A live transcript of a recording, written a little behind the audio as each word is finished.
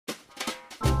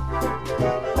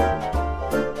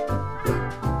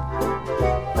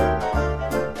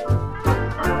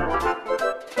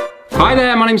Hi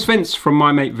there, my name's Vince from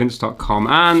mymatevince.com,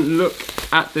 and look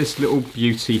at this little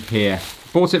beauty here.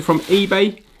 Bought it from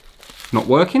eBay, not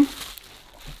working,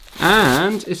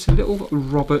 and it's a little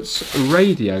Roberts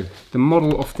radio. The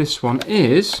model of this one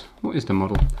is, what is the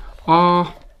model?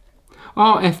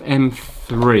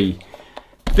 RFM3.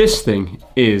 This thing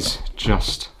is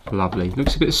just lovely.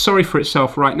 Looks a bit sorry for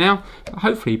itself right now, but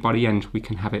hopefully by the end we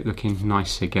can have it looking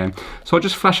nice again. So I'll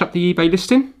just flash up the eBay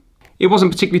listing. It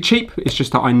wasn't particularly cheap, it's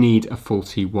just that I need a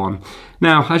faulty one.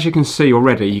 Now, as you can see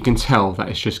already, you can tell that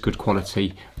it's just good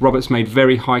quality. Roberts made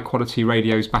very high quality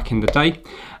radios back in the day,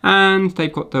 and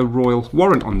they've got the royal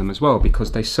warrant on them as well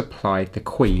because they supplied the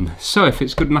Queen. So if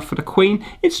it's good enough for the Queen,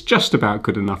 it's just about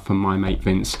good enough for my mate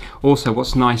Vince. Also,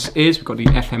 what's nice is we've got the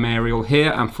FM aerial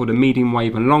here, and for the medium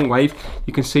wave and long wave,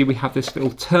 you can see we have this little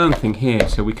turn thing here,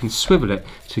 so we can swivel it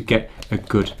to get a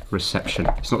good reception.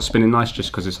 It's not spinning nice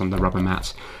just because it's on the rubber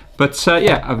mat. But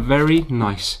yeah, a very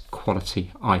nice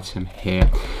quality item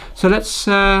here. So let's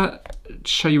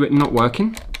show you it not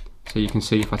working. So you can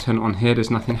see if I turn it on here, there's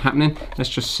nothing happening.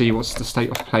 Let's just see what's the state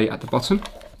of play at the bottom.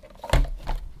 I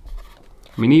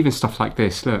mean, even stuff like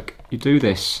this, look, you do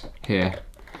this here,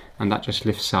 and that just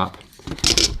lifts up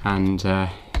and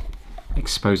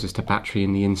exposes the battery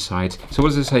in the inside. So what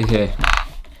does it say here?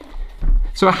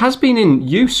 So it has been in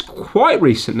use quite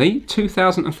recently,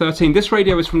 2013. This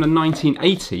radio is from the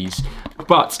 1980s,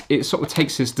 but it sort of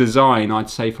takes this design, I'd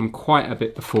say, from quite a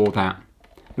bit before that.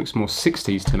 Looks more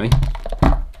 60s to me.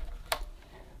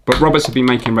 But Roberts have been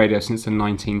making radios since the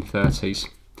 1930s.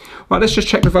 Right, let's just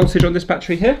check the voltage on this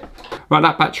battery here. Right,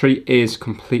 that battery is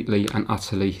completely and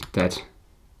utterly dead.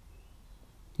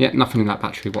 Yeah, nothing in that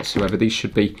battery whatsoever. These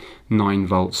should be 9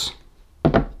 volts.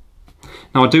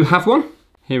 Now I do have one.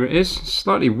 Here it is,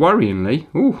 slightly worryingly.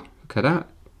 Ooh, look at that.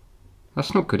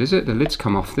 That's not good, is it? The lid's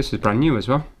come off. This is brand new as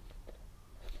well.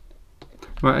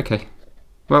 Right, okay.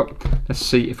 Well, let's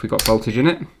see if we've got voltage in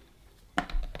it.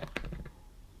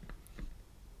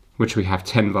 Which we have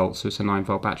 10 volts, so it's a 9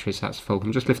 volt battery, so that's full.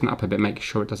 I'm just lifting it up a bit, making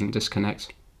sure it doesn't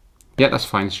disconnect. Yeah, that's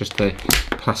fine, it's just the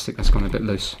plastic that's gone a bit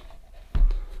loose.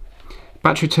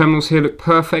 Battery terminals here look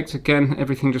perfect. Again,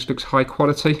 everything just looks high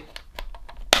quality.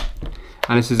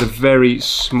 And this is a very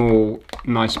small,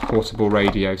 nice portable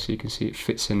radio, so you can see it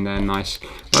fits in there nice.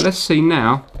 But let's see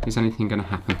now, is anything going to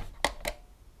happen?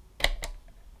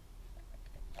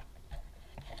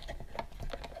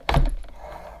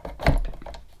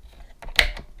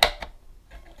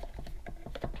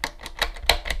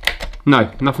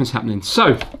 No, nothing's happening.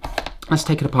 So, let's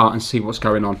take it apart and see what's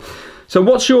going on. So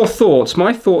what's your thoughts?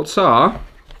 My thoughts are,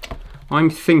 I'm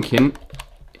thinking,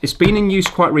 it's been in use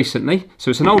quite recently, so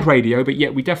it's an old radio, but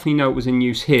yet we definitely know it was in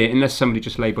use here, unless somebody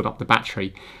just labelled up the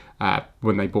battery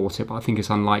when they bought it, but I think it's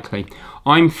unlikely.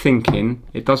 I'm thinking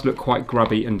it does look quite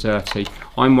grubby and dirty.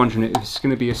 I'm wondering if it's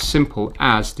going to be as simple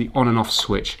as the on and off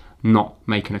switch not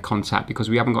making a contact, because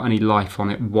we haven't got any life on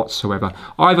it whatsoever.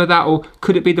 Either that, or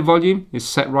could it be the volume is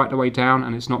set right the way down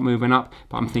and it's not moving up,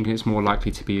 but I'm thinking it's more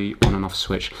likely to be the on and off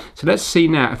switch. So let's see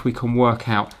now if we can work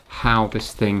out how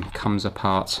this thing comes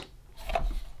apart.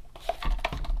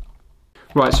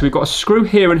 Right, so we've got a screw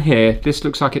here and here. This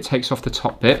looks like it takes off the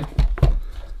top bit.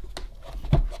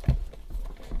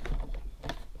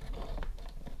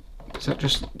 Is that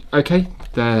just okay?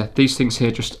 These things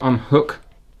here just unhook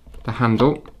the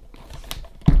handle.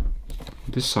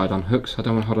 This side unhooks. I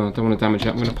don't want, hold on, I don't want to damage it.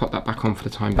 I'm going to pop that back on for the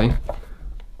time being.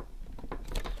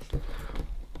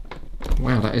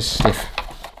 Wow, that is stiff.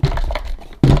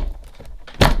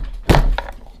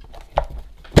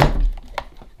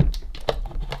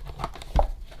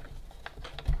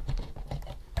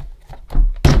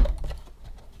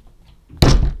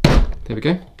 There we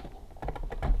go.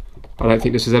 I don't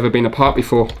think this has ever been apart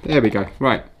before. There we go.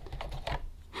 Right.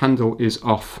 Handle is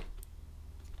off.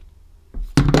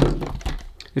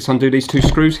 Let's undo these 2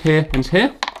 screws here and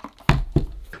here.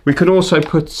 We can also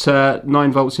put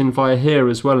 9 volts in via here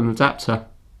as well, an adapter.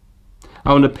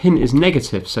 Oh, and the pin is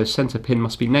negative, so centre pin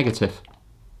must be negative.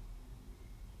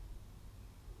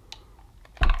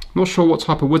 Not sure what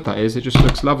type of wood that is, it just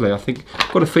looks lovely. I think,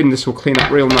 I've got a feeling this will clean up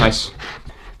real nice.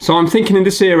 So I'm thinking in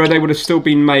this era they would have still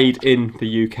been made in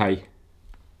the UK.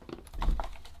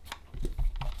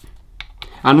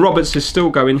 And Roberts is still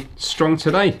going strong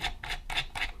today.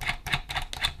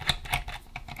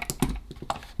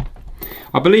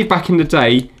 I believe back in the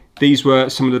day these were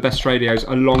some of the best radios,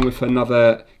 along with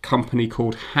another company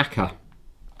called Hacker.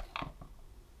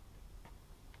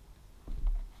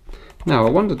 Now I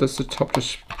wonder, does the top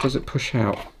just, does it push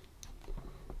out?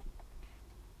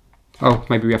 Oh,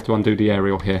 maybe we have to undo the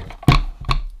aerial here.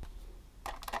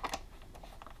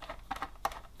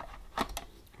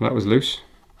 That was loose.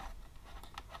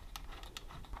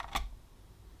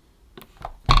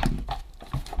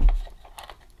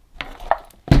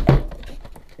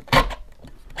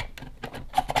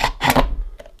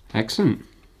 Excellent.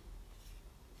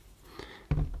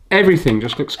 Everything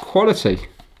just looks quality.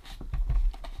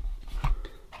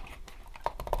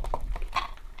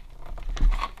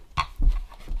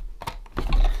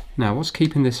 Now, what's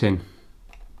keeping this in?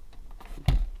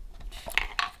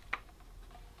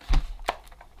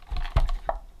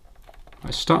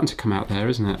 It's starting to come out there,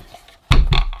 isn't it?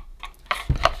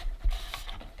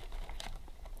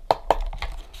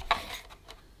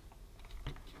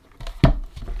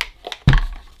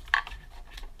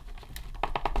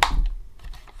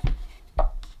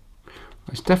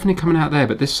 It's definitely coming out there,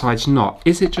 but this side's not.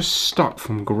 Is it just stuck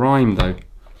from grime though?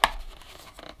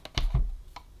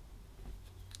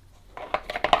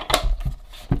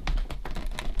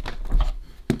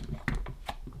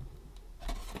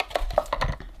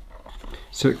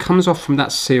 So it comes off from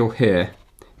that seal here.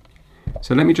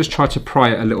 So let me just try to pry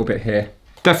it a little bit here.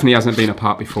 Definitely hasn't been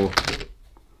apart before.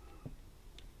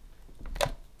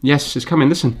 Yes, it's coming,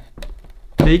 listen.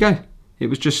 There you go. It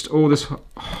was just all this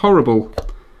horrible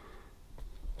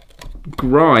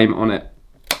grime on it.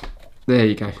 There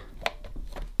you go.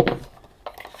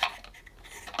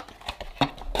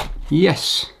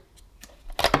 Yes.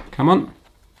 Come on.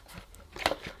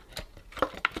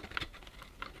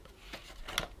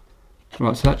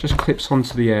 Right, so that just clips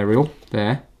onto the aerial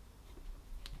there.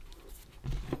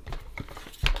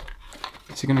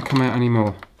 Is it going to come out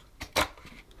anymore?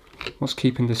 What's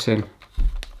keeping this in?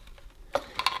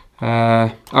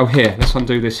 Oh, here, let's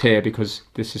undo this here because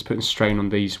this is putting strain on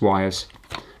these wires.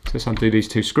 So let's undo these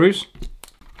two screws.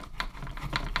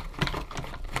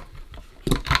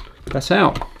 That's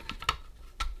out.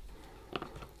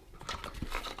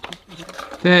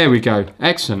 There we go,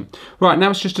 excellent. Right,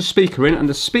 now it's just a speaker in, and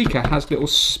the speaker has little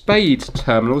spade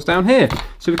terminals down here,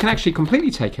 so we can actually completely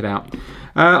take it out.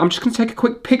 I'm just going to take a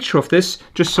quick picture of this,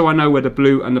 just so I know where the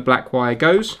blue and the black wire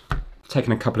goes.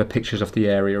 Taking a couple of pictures of the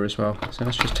area as well. So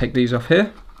let's just take these off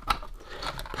here.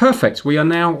 Perfect, we are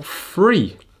now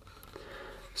free.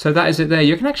 So that is it there.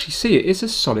 You can actually see it is a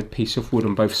solid piece of wood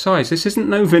on both sides. This isn't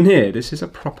no veneer, this is a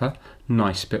proper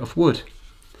nice bit of wood.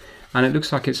 And it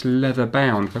looks like it's leather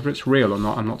bound. Whether it's real or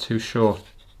not, I'm not too sure.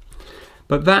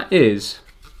 But that is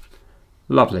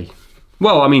lovely.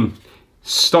 Well, I mean,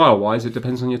 style-wise, it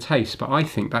depends on your taste, but I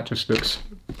think that just looks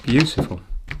beautiful.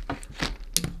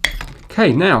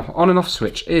 Okay, now, on and off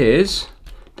switch is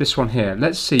this one here.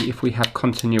 Let's see if we have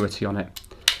continuity on it.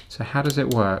 So how does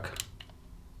it work?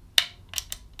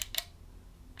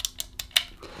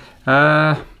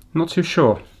 Not too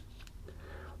sure.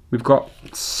 We've got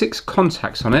 6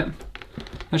 contacts on it.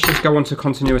 Let's just go on to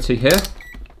continuity here.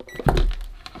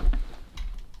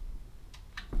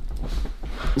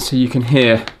 So you can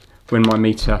hear when my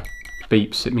meter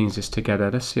beeps, it means it's together.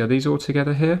 Let's see, are these all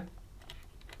together here?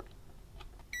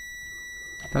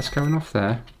 That's going off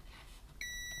there.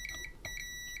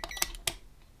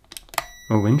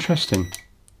 Oh, interesting.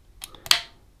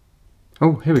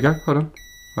 Oh, here we go, hold on.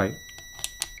 Wait.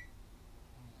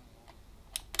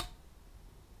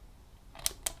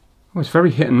 Oh, it's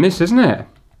very hit and miss, isn't it?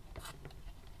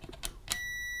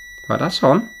 Right, that's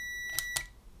on.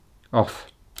 Off.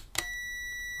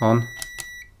 On.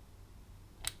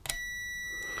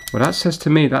 Well, that says to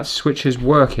me that switch is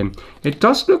working. It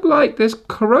does look like there's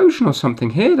corrosion or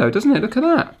something here though, doesn't it? Look at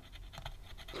that.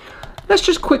 Let's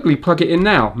just quickly plug it in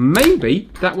now. Maybe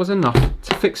that was enough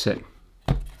to fix it.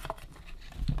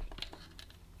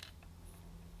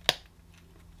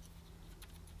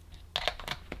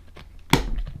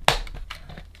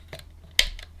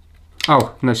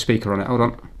 Oh, no speaker on it. Hold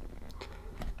on.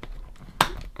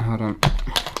 Hold on.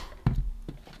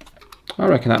 I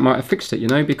reckon that might have fixed it, you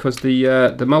know, because the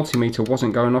multimeter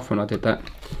wasn't going off when I did that.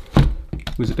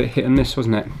 It was a bit hit and miss,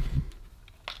 wasn't it?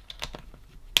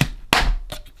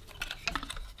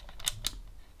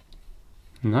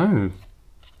 No.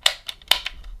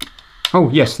 Oh,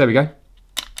 yes, there we go.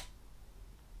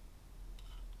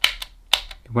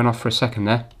 It went off for a second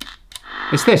there.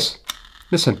 It's this.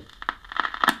 Listen.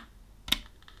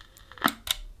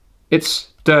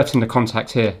 It's dirt in the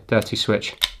contact here, dirty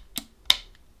switch.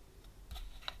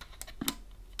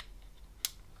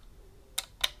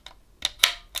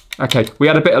 Okay, we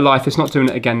had a bit of life, it's not doing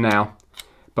it again now,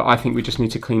 but I think we just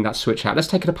need to clean that switch out. Let's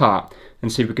take it apart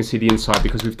and see if we can see the inside,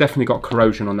 because we've definitely got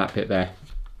corrosion on that bit there.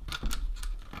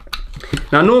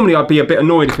 Now normally I'd be a bit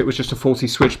annoyed if it was just a faulty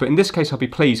switch, but in this case I'll be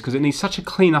pleased because it needs such a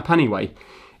clean up anyway.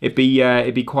 It'd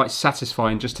be quite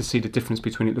satisfying just to see the difference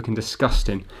between it looking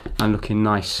disgusting and looking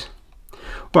nice.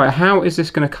 Right, how is this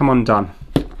going to come undone?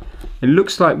 It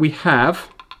looks like we have...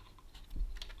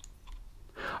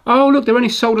 Oh look, they're only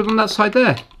soldered on that side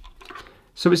there.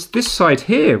 So it's this side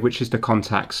here which is the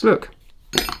contacts, look.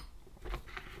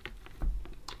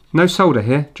 No solder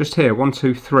here, just here, 1,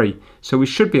 2, 3. So we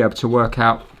should be able to work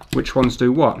out which ones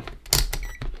do what.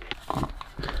 So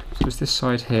it's this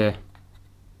side here.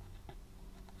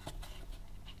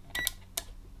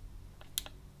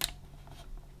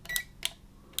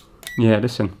 Yeah,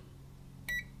 listen.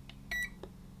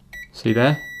 See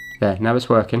there? There, now it's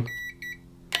working.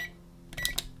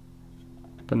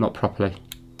 But not properly.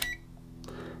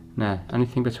 Now,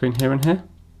 anything between here and here?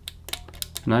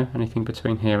 No, anything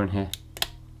between here and here?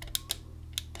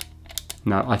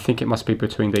 No, I think it must be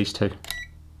between these two.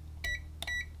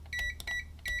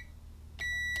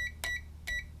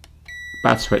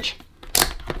 Bad switch.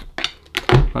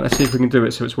 Right, let's see if we can do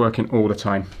it so it's working all the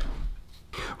time.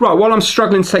 Right, while I'm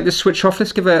struggling to take this switch off,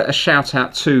 let's give a shout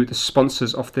out to the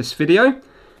sponsors of this video.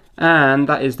 And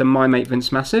that is the My Mate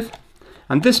Vince Massive.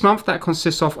 And this month that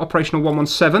consists of Operational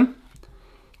 117,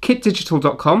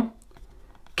 KitDigital.com,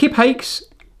 Kip Hakes,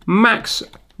 Max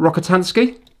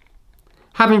Rokotansky,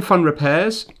 Having Fun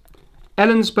Repairs,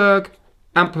 Ellensburg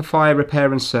Amplifier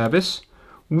Repair and Service,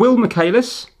 Will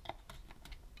Michaelis,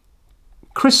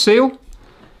 Chris Seal,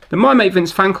 the My Mate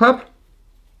Vince Fan Club,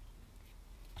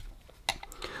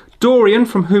 Dorian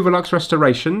from Hooverlux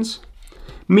Restorations,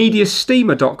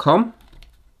 MediaSteamer.com,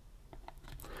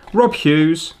 Rob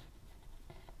Hughes,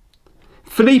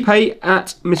 Felipe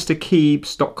at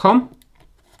MrKeebs.com,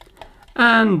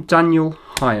 and Daniel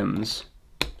Hyams.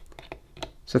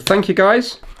 So thank you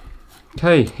guys.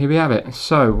 Okay, here we have it.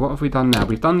 So what have we done now?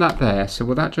 We've done that there. So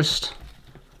will that just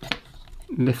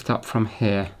lift up from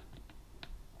here?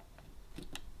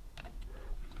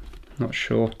 Not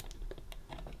sure.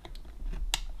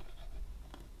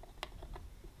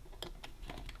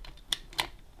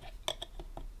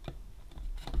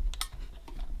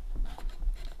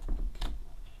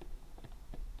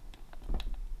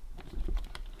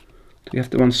 Do we have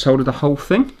to unsolder the whole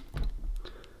thing?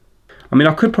 I mean,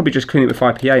 I could probably just clean it with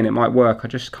IPA and it might work. I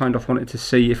just kind of wanted to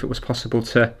see if it was possible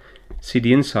to see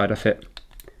the inside of it.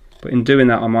 But in doing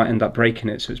that, I might end up breaking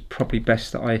it. So it's probably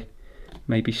best that I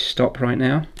maybe stop right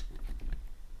now.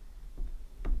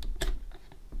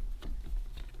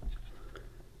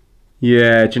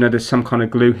 Yeah, do you know there's some kind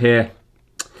of glue here?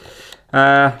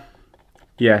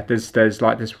 Yeah, there's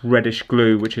like this reddish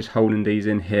glue which is holding these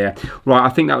in here. Right, I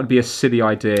think that would be a silly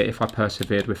idea if I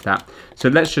persevered with that. So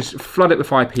let's just flood it with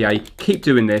IPA, keep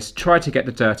doing this, try to get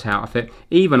the dirt out of it.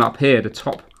 Even up here, that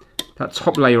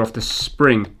top layer of the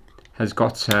spring has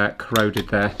got corroded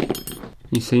there.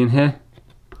 You see in here?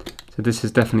 So this has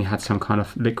definitely had some kind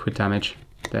of liquid damage.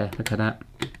 There, look at that.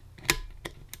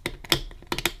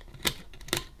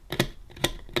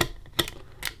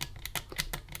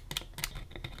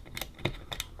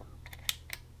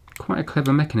 Quite a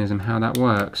clever mechanism how that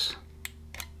works.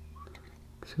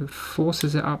 So it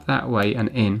forces it up that way and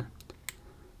in.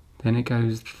 Then it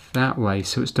goes that way.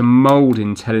 So it's the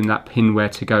moulding telling that pin where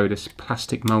to go, this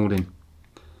plastic moulding.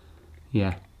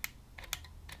 Yeah.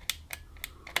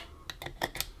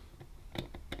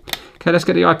 Okay, let's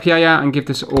get the IPA out and give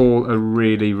this all a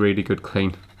really, really good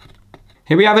clean.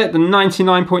 Here we have it, the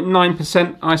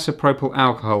 99.9% isopropyl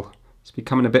alcohol. It's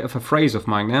becoming a bit of a phrase of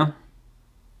mine now.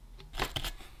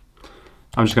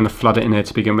 I'm just going to flood it in here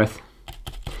to begin with.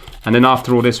 And then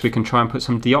after all this we can try and put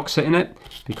some deoxit in it,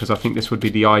 because I think this would be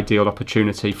the ideal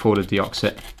opportunity for the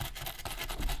deoxit.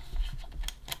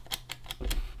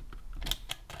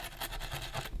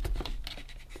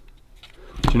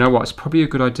 Do you know what, it's probably a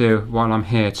good idea while I'm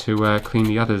here to clean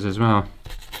the others as well.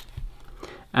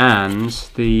 And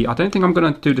I don't think I'm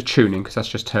going to do the tuning because that's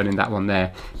just turning that one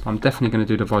there. I'm definitely going to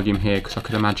do the volume here because I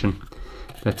could imagine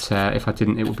that if I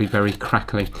didn't it would be very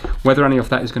crackly. Whether any of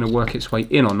that is going to work its way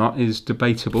in or not is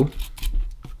debatable.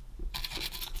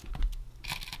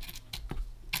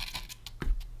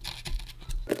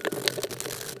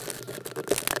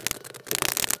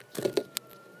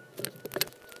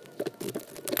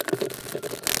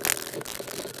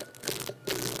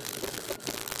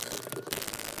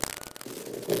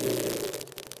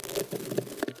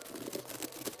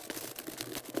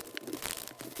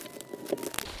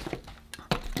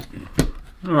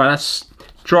 Alright, that's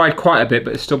dried quite a bit,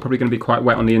 but it's still probably going to be quite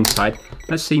wet on the inside.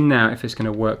 Let's see now if it's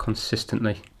going to work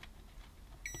consistently.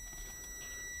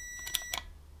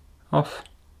 Off.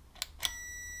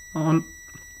 On.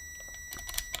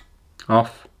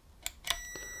 Off.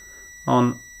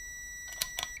 On.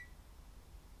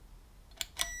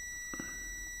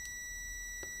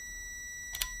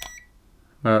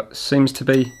 Well, it seems to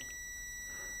be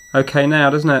okay now,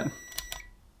 doesn't it?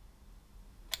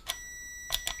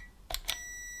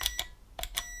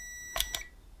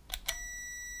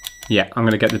 Yeah, I'm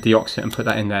going to get the deoxit and put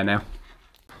that in there now.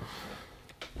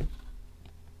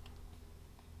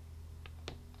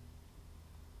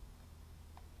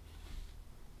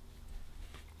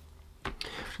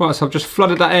 Right, so I've just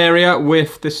flooded that area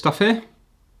with this stuff here.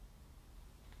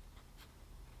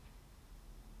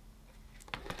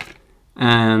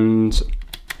 And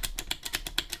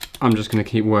I'm just going to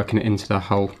keep working it into the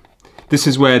hole. This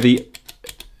is where the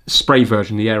spray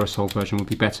version, the aerosol version, would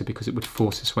be better because it would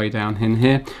force its way down in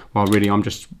here, while really I'm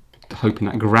just hoping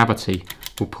that gravity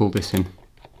will pull this in.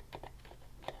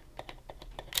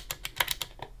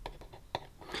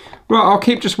 Right, I'll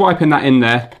keep just wiping that in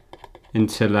there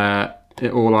until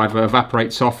it all either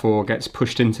evaporates off or gets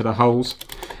pushed into the holes.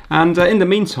 And in the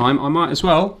meantime, I might as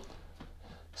well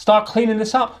start cleaning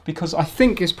this up, because I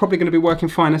think it's probably going to be working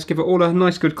fine. Let's give it all a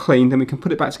nice good clean, then we can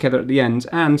put it back together at the end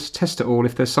and test it all.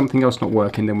 If there's something else not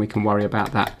working, then we can worry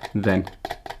about that then.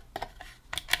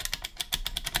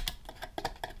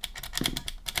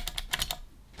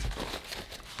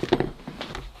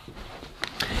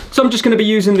 So I'm just going to be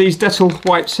using these Dettol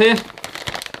wipes here.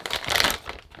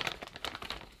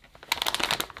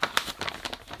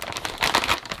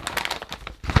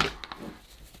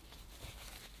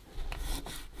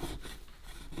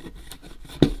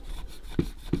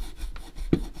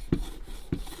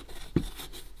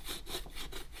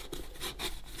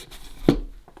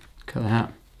 Look at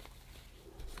that.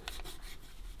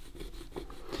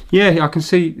 Yeah, I can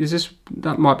see,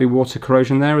 that might be water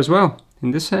corrosion there as well,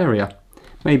 in this area.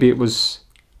 Maybe it was,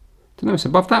 I don't know, it's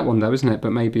above that one though, isn't it?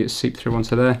 But maybe it's seeped through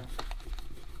onto there.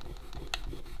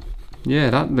 Yeah,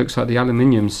 that looks like the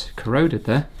aluminium's corroded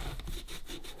there.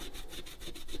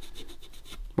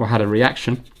 Or had a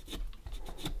reaction.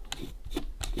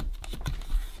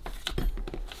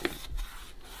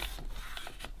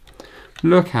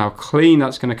 Look how clean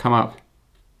that's going to come up.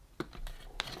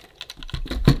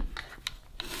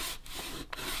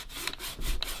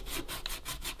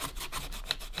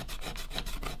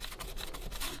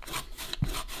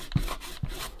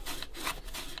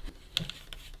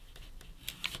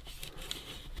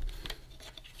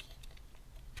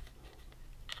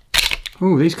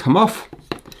 Oh, these come off.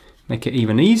 Make it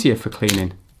even easier for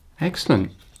cleaning.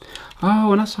 Excellent.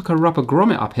 Oh, and that's like a rubber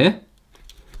grommet up here.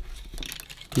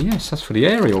 Yes, that's for the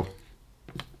aerial.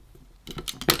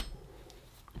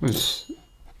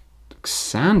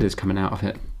 Sand is coming out of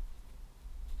it.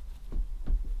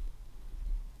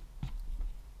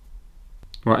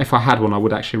 Right, if I had one, I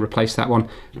would actually replace that one,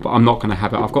 but I'm not going to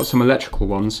have it. I've got some electrical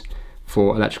ones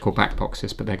for electrical back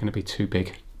boxes, but they're going to be too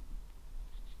big.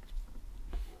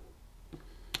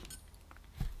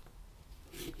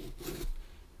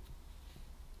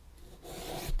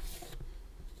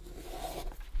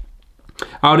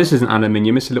 Oh, this isn't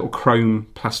aluminium, it's a little chrome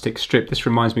plastic strip. This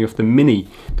reminds me of the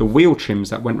wheel trims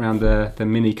that went around the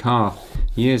Mini car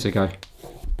years ago.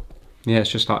 Yeah, it's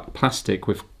just like plastic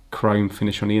with chrome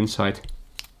finish on the inside.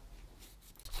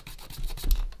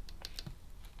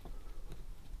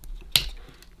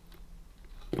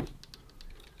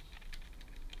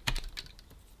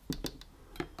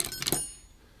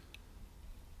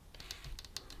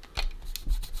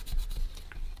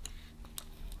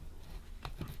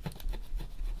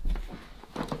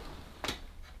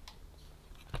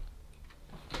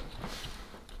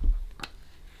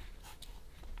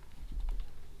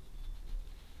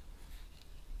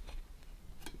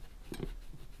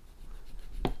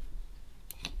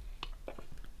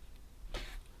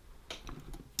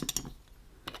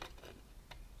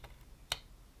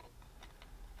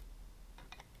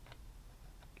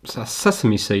 It's a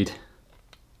sesame seed.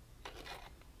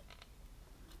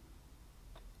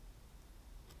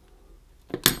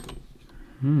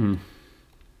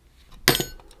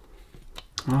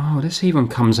 Oh, this even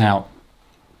comes out.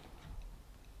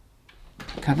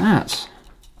 Look at that.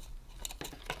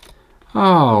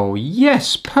 Oh,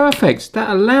 yes, perfect. That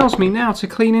allows me now to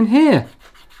clean in here.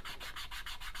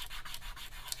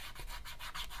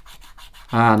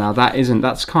 Ah, now that isn't,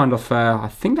 that's kind of, I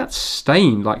think that's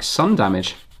stained, like sun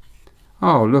damage.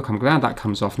 Oh, look, I'm glad that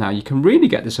comes off now. You can really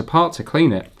get this apart to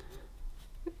clean it.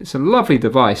 It's a lovely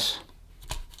device.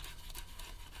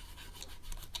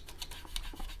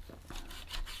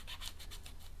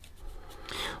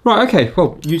 Right, okay,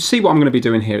 well, you see what I'm going to be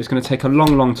doing here. It's going to take a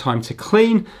long time to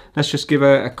clean. Let's just give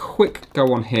a quick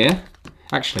go on here.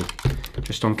 Actually,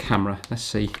 just on camera. Let's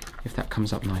see if that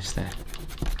comes up nice there.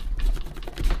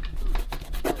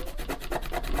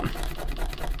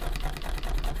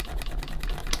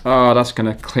 Oh, that's going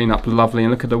to clean up lovely. And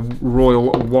look at the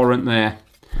royal warrant there.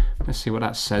 Let's see what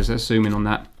that says. Let's zoom in on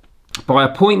that. By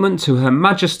appointment to Her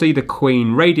Majesty the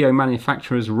Queen, radio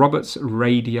manufacturers Roberts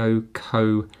Radio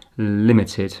Co.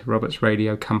 Limited. Roberts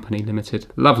Radio Company Limited.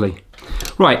 Lovely.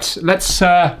 Right, let's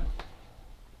have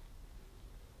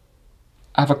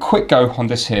a quick go on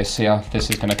this here. See how this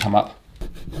is going to come up.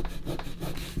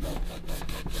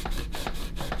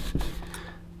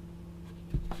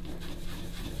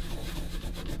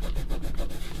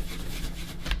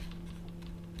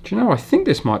 Do you know, I think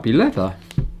this might be leather.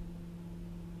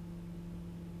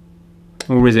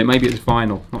 Or is it? Maybe it's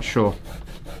vinyl, not sure.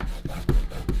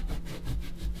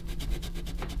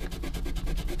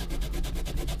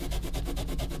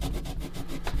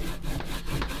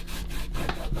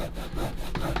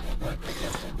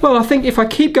 Well, I think if I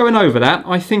keep going over that,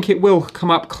 I think it will come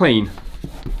up clean.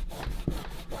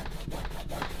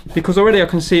 Because already I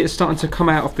can see it's starting to come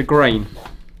out of the grain.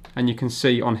 And you can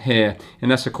see on here,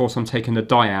 unless of course I'm taking the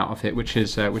dye out of it, which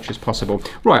is possible.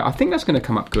 Right, I think that's going to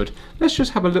come up good. Let's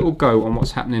just have a little go on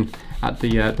what's happening at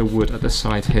the wood at the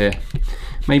side here.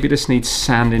 Maybe this needs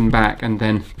sanding back and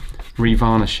then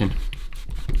revarnishing.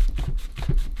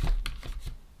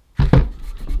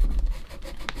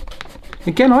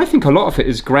 Again, I think a lot of it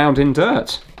is ground in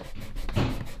dirt.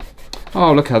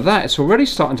 Oh, look at that, it's already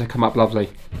starting to come up lovely.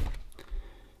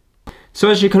 So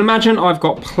as you can imagine, I've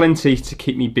got plenty to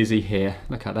keep me busy here.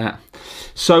 Look at that.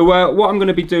 So what I'm going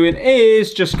to be doing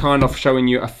is just kind of showing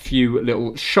you a few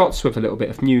little shots with a little bit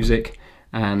of music,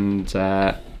 and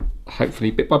hopefully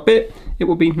bit by bit it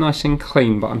will be nice and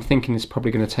clean, but I'm thinking it's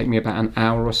probably going to take me about an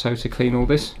hour or so to clean all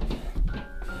this.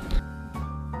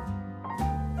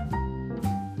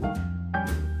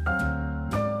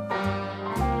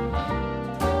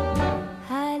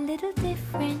 A little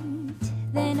different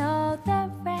than all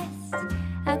the rest.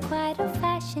 I'm quite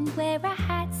old-fashioned, where I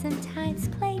had sometimes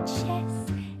played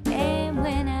chess. And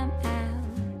when I'm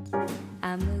out,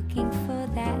 I'm looking for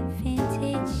that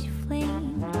vintage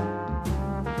fling.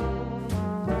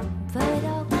 But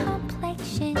all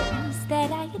complexions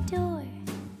that I adore,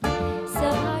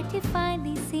 so hard to find,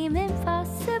 these seem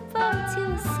impossible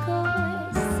to score.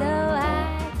 So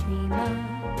I dream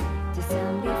on to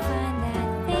someday find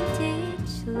that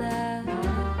vintage love.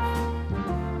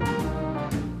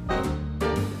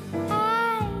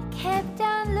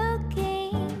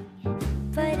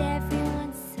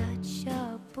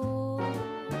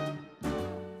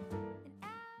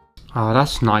 Oh,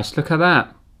 that's nice. Look at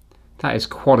that. That is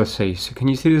quality. So can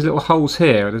you see these little holes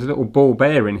here? There's a little ball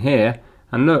bearing here.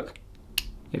 And look,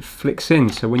 it flicks in.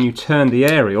 So when you turn the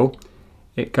aerial,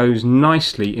 it goes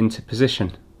nicely into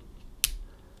position.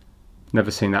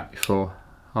 Never seen that before.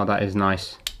 Oh, that is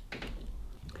nice.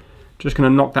 Just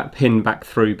going to knock that pin back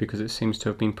through because it seems to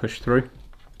have been pushed through.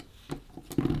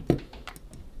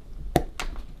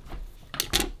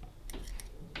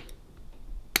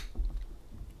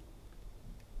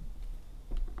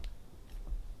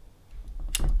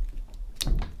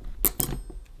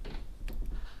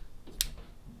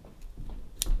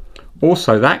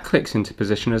 Also, that clicks into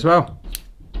position as well.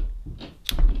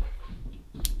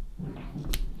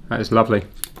 That is lovely.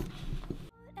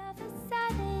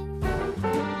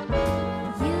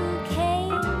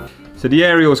 So the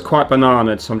aerial is quite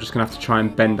bananaed, so I'm just going to have to try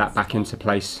and bend that back into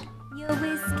place. The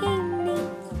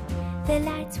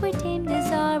lights were dimmed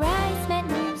as our eyes met,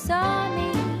 moves on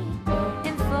me,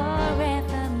 and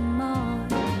forevermore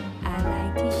I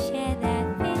like to share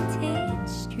that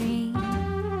vintage dream.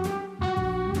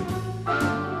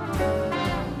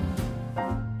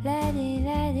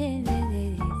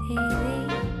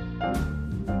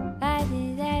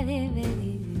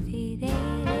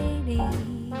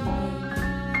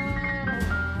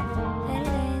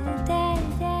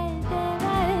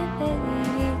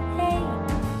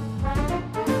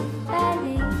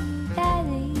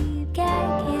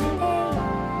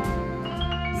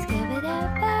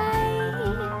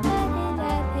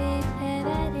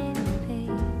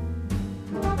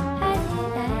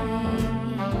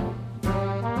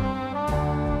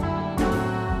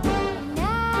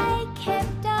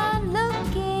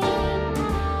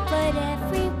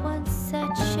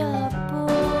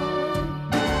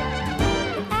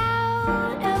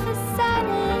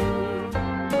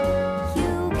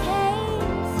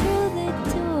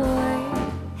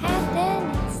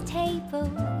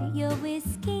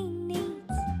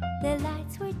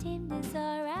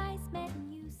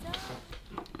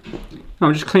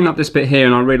 I'm just cleaning up this bit here,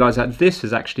 and I realise that this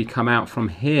has actually come out from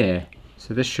here.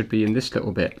 So this should be in this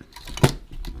little bit.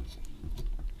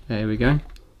 There we go.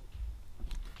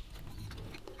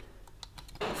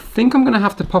 I think I'm going to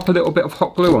have to pop a little bit of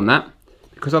hot glue on that,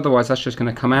 because otherwise that's just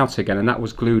going to come out again, and that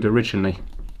was glued originally.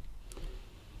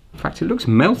 In fact, it looks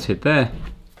melted there.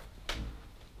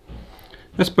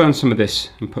 Let's burn some of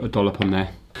this and put a dollop on there.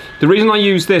 The reason I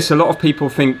use this, a lot of people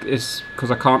think, is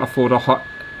because I can't afford a hot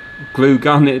glue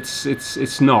gun.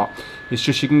 It's not. It's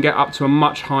just you can get up to a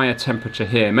much higher temperature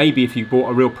here. Maybe if you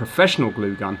bought a real professional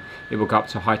glue gun, it will go up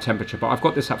to a high temperature, but I've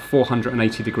got this at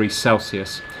 480 degrees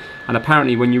Celsius, and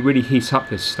apparently when you really heat up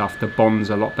this stuff, the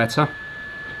bond's a lot better.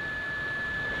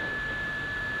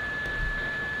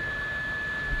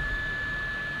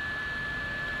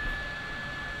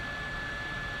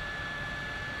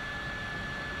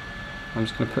 I'm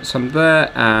just going to put some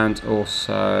there and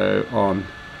also on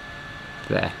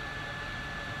there.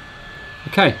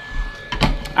 Okay,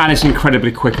 and it's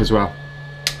incredibly quick as well.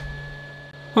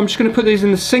 I'm just going to put these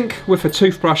in the sink with a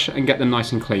toothbrush and get them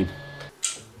nice and clean.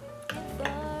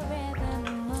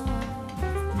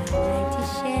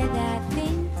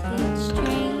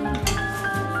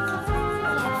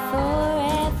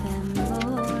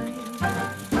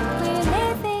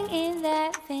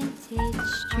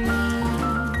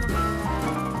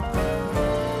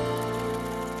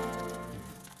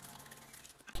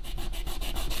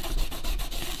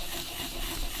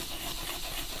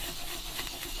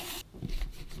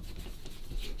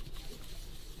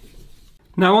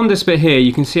 Now on this bit here,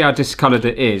 you can see how discoloured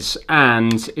it is,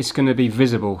 and it's going to be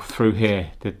visible through here,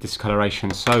 the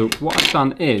discoloration. So what I've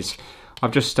done is,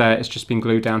 I've just it's just been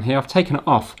glued down here. I've taken it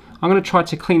off. I'm going to try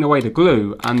to clean away the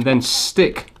glue and then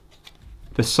stick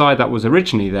the side that was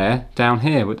originally there down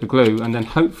here with the glue, and then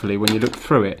hopefully when you look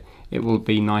through it, it will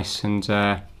be nice and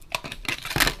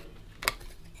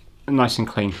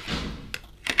clean.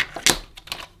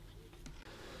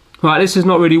 Right, this is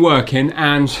not really working,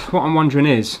 and what I'm wondering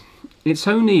is, it's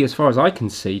only, as far as I can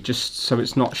see, just so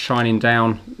it's not shining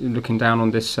down, looking down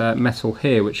on this metal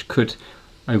here, which could,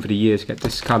 over the years, get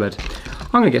discoloured.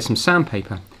 I'm going to get some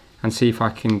sandpaper and see if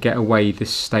I can get away this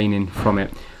staining from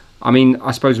it. I mean, I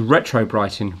suppose retro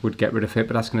brighting would get rid of it,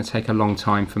 but that's going to take a long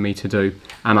time for me to do,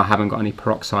 and I haven't got any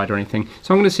peroxide or anything.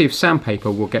 So I'm going to see if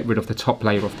sandpaper will get rid of the top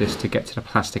layer of this to get to the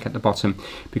plastic at the bottom,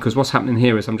 because what's happening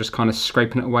here is I'm just kind of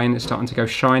scraping it away and it's starting to go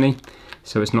shiny,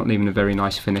 so it's not leaving a very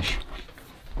nice finish.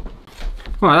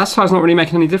 Well, that side's not really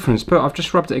making any difference, but I've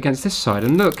just rubbed it against this side,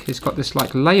 and look, it's got this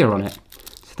like layer on it.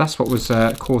 So that's what was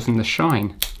causing the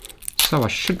shine. So I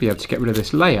should be able to get rid of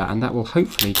this layer, and that will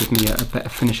hopefully give me a better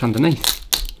finish underneath.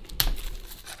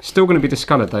 Still going to be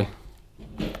discoloured though.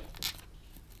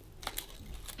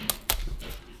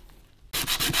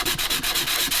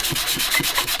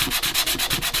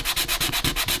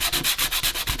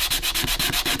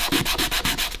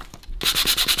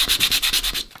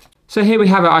 So here we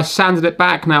have it. I sanded it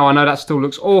back. Now I know that still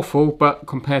looks awful, but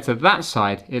compared to that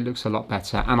side, it looks a lot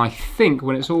better. And I think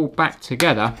when it's all back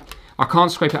together, I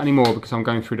can't scrape it anymore because I'm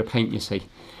going through the paint, you see.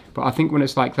 But I think when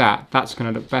it's like that, that's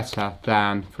going to look better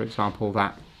than, for example,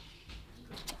 that.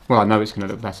 Well, I know it's going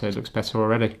to look better. It looks better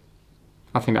already.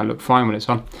 I think that'll look fine when it's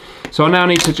on. So I now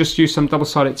need to just use some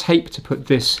double-sided tape to put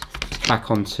this back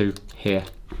onto here.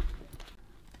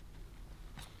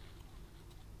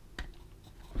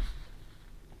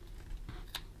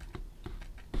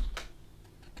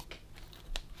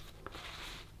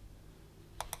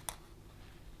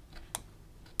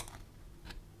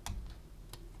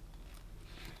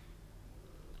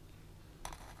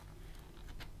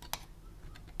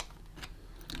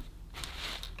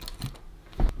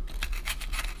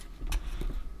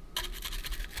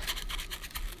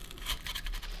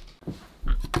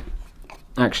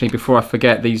 Actually, before I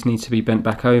forget, these need to be bent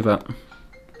back over.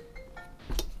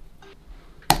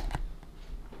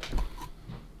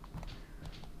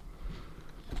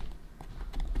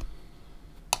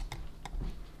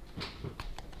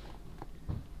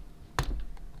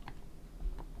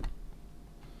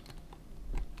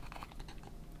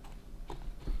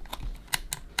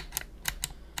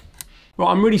 Well,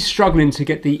 I'm really struggling to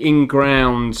get the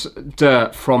in-ground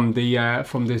dirt from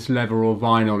this leather or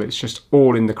vinyl. It's just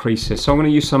all in the creases. So I'm going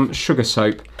to use some sugar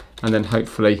soap, and then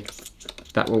hopefully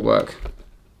that will work.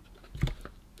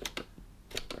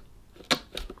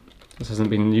 This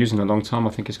hasn't been used in a long time. I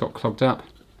think it's got clogged up.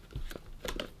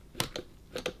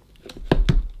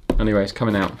 Anyway, it's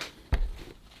coming out.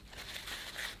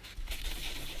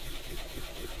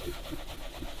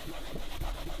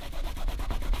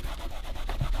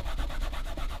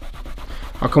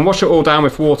 I can wash it all down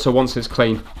with water once it's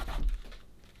clean.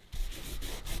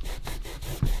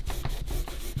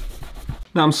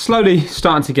 Now I'm slowly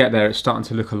starting to get there. It's starting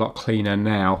to look a lot cleaner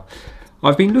now.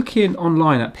 I've been looking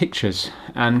online at pictures,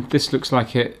 and this looks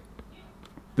like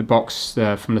the box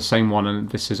from the same one, and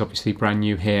this is obviously brand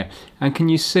new here. And can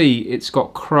you see it's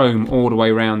got chrome all the way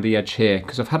around the edge here?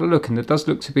 Because I've had a look, and there does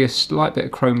look to be a slight bit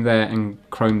of chrome there and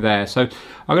chrome there. So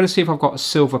I'm going to see if I've got a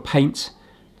silver paint,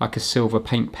 like a silver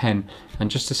paint pen, and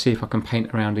just to see if I can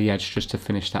paint around the edge just to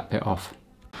finish that bit off.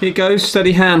 Here goes,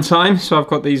 steady hand time. So I've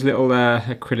got these little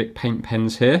acrylic paint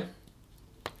pens here.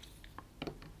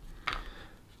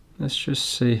 Let's just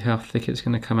see how thick it's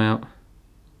going to come out.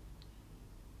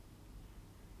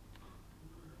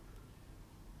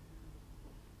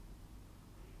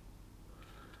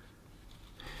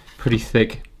 Pretty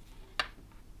thick.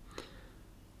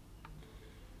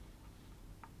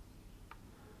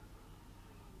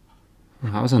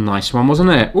 That was a nice one, wasn't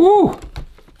it? Ooh!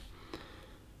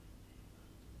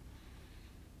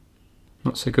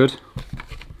 Not so good.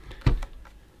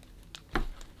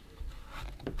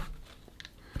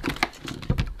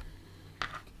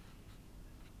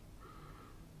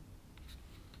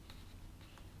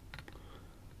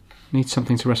 Need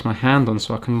something to rest my hand on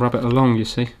so I can rub it along, you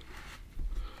see.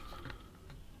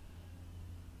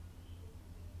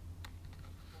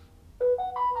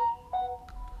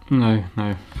 No,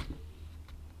 no.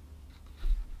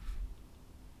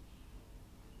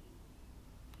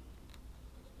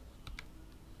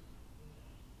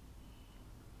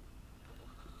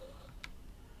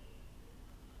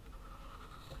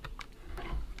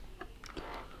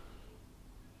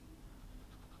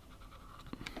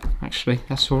 Actually,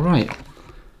 that's all right.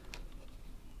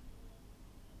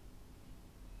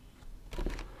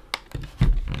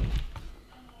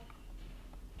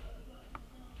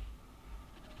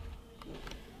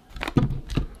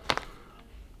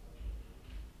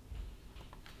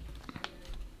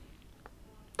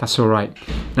 That's all right.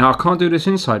 Now I can't do this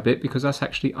inside bit because that's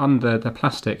actually under the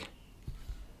plastic.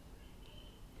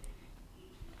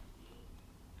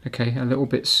 Okay, a little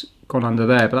bit's gone under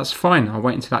there, but that's fine. I'll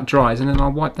wait until that dries and then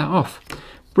I'll wipe that off.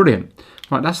 Brilliant.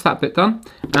 Right, that's that bit done.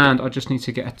 And I just need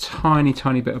to get a tiny,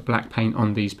 tiny bit of black paint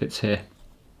on these bits here.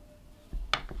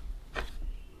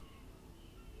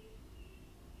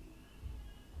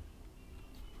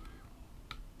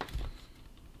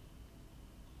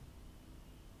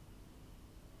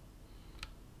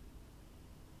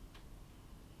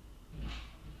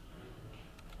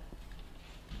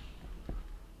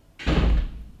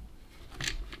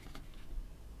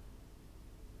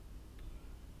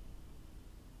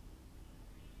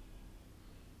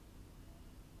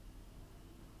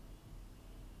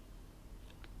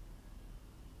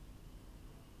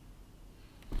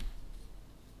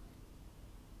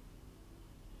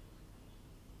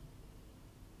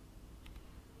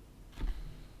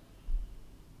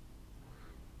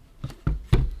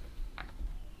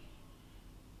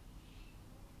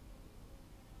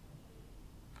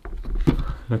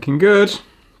 Looking good.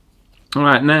 All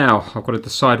right, now I've got to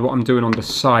decide what I'm doing on the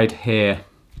side here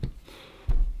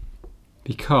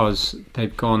because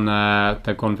they've gone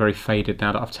very faded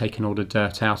now that I've taken all the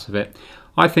dirt out of it.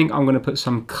 I think I'm going to put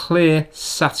some clear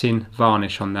satin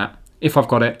varnish on that, if I've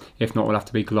got it. If not, it'll have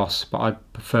to be gloss, but I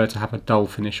prefer to have a dull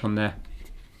finish on there.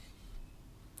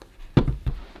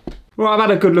 Well, I've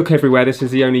had a good look everywhere. This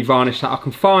is the only varnish that I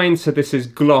can find, so this is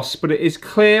gloss, but it is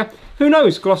clear. Who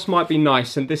knows, gloss might be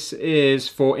nice, and this is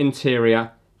for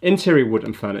interior wood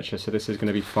and furniture, so this is going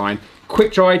to be fine.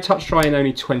 Quick dry, touch dry in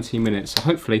only 20 minutes, so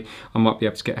hopefully I might be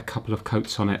able to get a couple of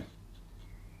coats on it.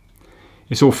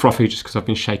 It's all frothy just because I've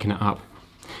been shaking it up.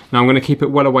 Now I'm going to keep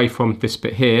it well away from this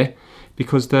bit here,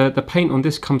 because the paint on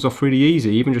this comes off really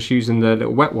easy. Even just using the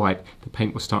little wet wipe, the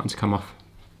paint was starting to come off.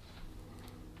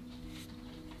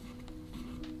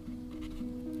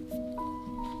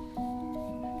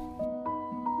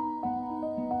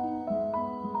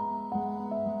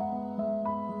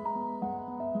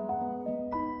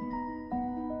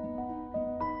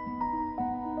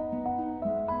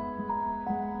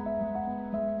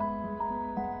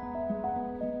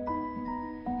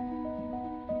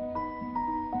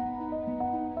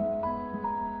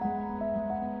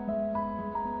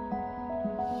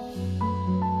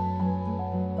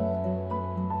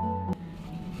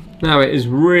 Now it is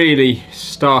really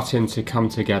starting to come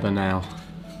together now.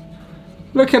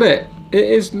 Look at it, it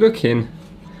is looking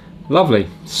lovely.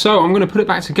 So I'm going to put it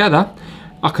back together.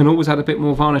 I can always add a bit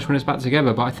more varnish when it's back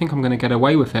together, but I think I'm going to get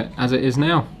away with it as it is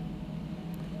now.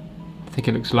 I think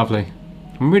it looks lovely.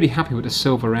 I'm really happy with the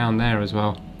silver around there as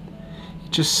well.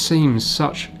 It just seems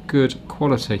such good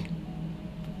quality.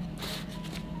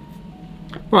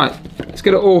 Right, let's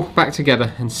get it all back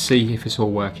together and see if it's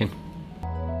all working.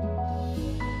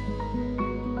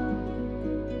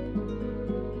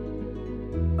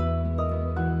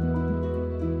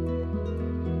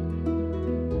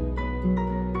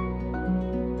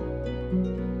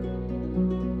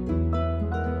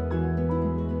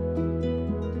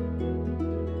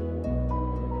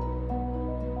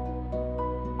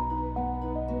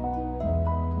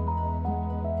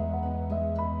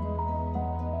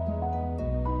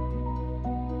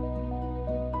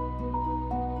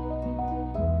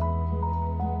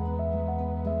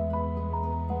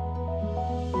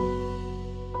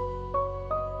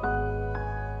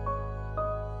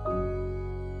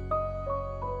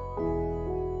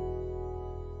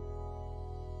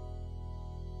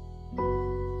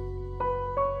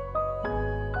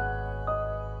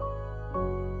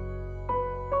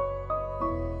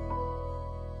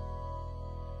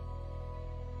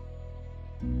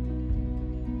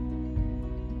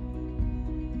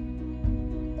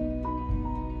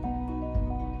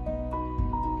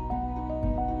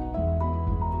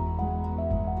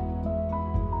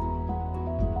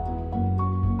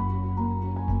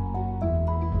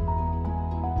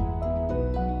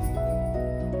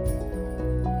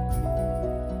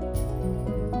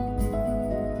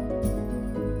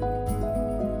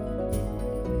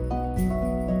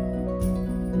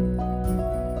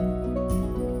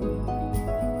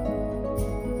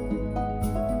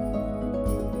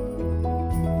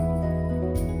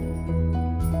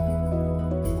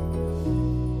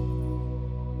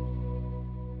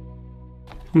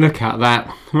 Look at that.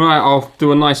 Right, I'll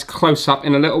do a nice close-up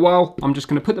in a little while. I'm just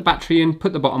going to put the battery in,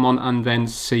 put the bottom on, and then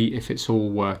see if it's all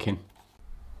working.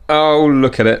 Oh,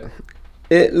 look at it.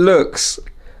 It looks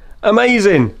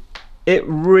amazing. It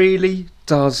really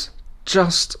does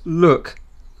just look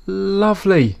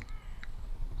lovely.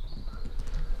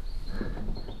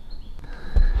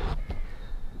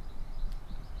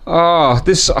 Oh, I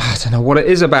don't know what it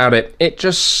is about it. It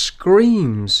just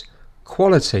screams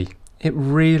quality. It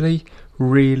really,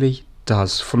 really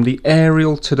does. From the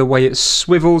aerial to the way it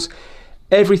swivels,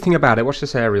 everything about it. Watch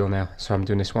this aerial now. So I'm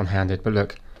doing this one-handed, but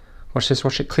look. Watch this,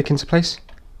 watch it click into place.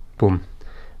 Boom.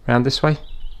 Round this way.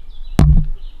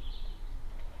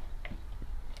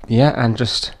 Yeah, and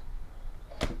just,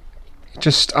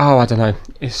 oh, I don't know.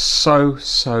 It's so,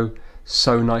 so,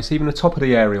 so nice. Even the top of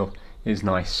the aerial is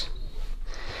nice.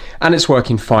 And it's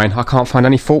working fine. I can't find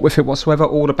any fault with it whatsoever.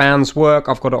 All the bands work.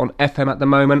 I've got it on FM at the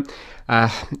moment.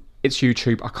 It's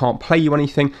YouTube. I can't play you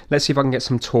anything. Let's see if I can get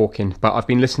some talking. But I've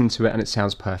been listening to it and it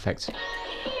sounds perfect.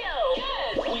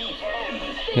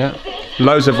 Yeah.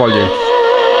 Loads of volume.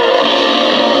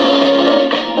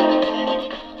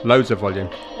 Loads of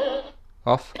volume.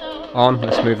 Off. On.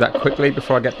 Let's move that quickly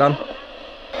before I get done.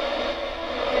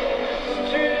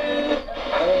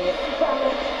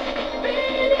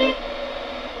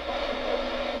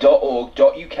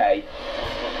 .org.uk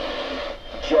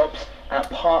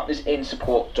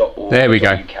jobs@partnersinsupport.org. There we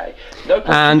go.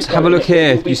 And have a look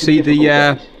here. You see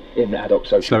the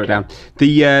slow it down.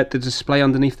 The display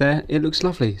underneath there. It looks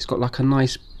lovely. It's got like a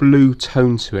nice blue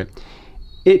tone to it.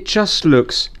 It just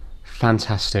looks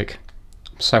fantastic.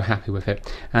 I'm so happy with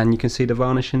it. And you can see the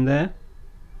varnish in there.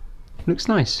 Looks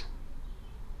nice.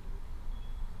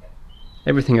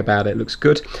 Everything about it looks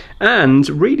good, and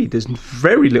really there's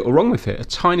very little wrong with it. A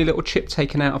tiny little chip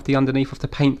taken out of the underneath of the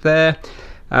paint there,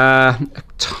 a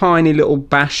tiny little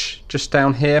bash just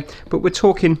down here, but we're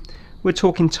talking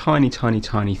tiny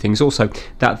things. Also,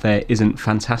 that there isn't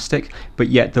fantastic, but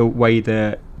yet the way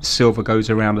the silver goes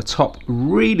around the top,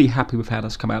 really happy with how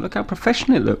that's come out. Look how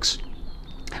professional it looks.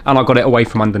 And I got it away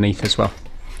from underneath as well.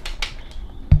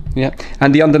 Yeah,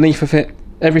 and the underneath of it,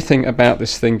 everything about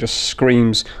this thing just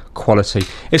screams quality.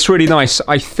 It's really nice.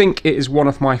 I think it is one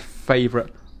of my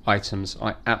favourite items.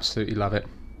 I absolutely love it.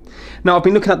 Now, I've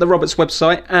been looking at the Roberts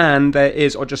website, and there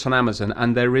is, or just on Amazon,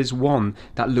 and there is one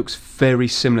that looks very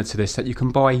similar to this that you can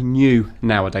buy new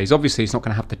nowadays. Obviously, it's not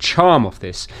going to have the charm of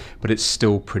this, but it's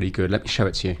still pretty good. Let me show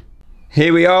it to you.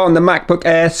 Here we are on the MacBook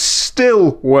Air,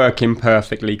 still working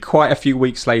perfectly. Quite a few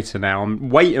weeks later now. I'm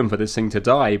waiting for this thing to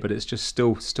die, but it's just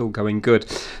still going good.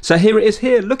 So here it is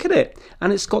here, look at it.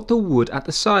 And it's got the wood at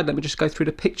the side. Let me just go through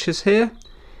the pictures here.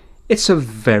 It's a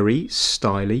very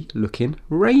stylish looking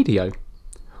radio.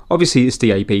 Obviously it's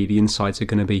DAB, the insides are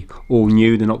going to be all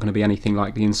new. They're not going to be anything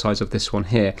like the insides of this one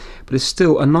here. But it's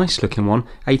still a nice looking one,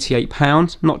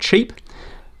 £88, not cheap.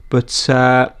 But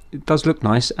it does look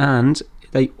nice, and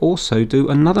they also do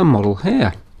another model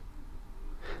here.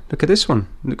 Look at this one.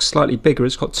 It looks slightly bigger.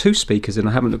 It's got 2 speakers in.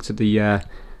 I haven't looked at the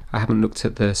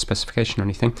specification or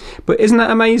anything. But isn't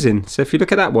that amazing? So if you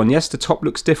look at that one, yes, the top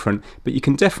looks different, but you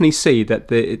can definitely see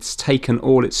that it's taken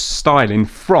all its styling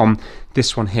from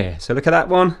this one here. So look at that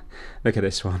one. Look at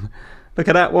this one. Look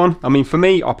at that one. I mean, for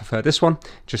me, I prefer this one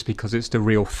just because it's the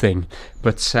real thing.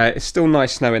 But it's still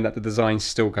nice knowing that the design's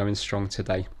still going strong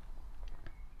today.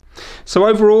 So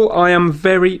overall, I am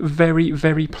very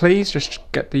pleased. Just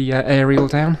get the aerial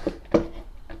down.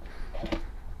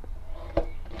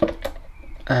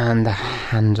 And the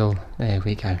handle, there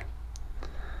we go.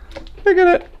 Look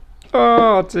at it.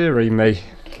 Oh, dearie me.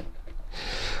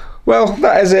 Well,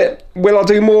 that is it. Will I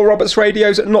do more Roberts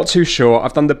radios? Not too sure.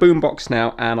 I've done the boombox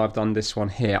now, and I've done this one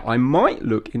here. I might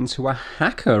look into a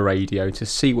Hacker radio to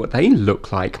see what they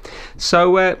look like.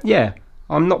 So, yeah,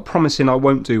 I'm not promising I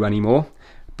won't do any more.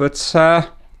 But I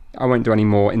won't do any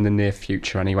more in the near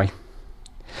future anyway.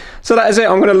 So that is it.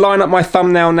 I'm going to line up my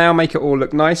thumbnail now, make it all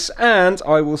look nice, and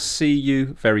I will see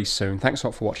you very soon. Thanks a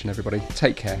lot for watching, everybody.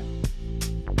 Take care.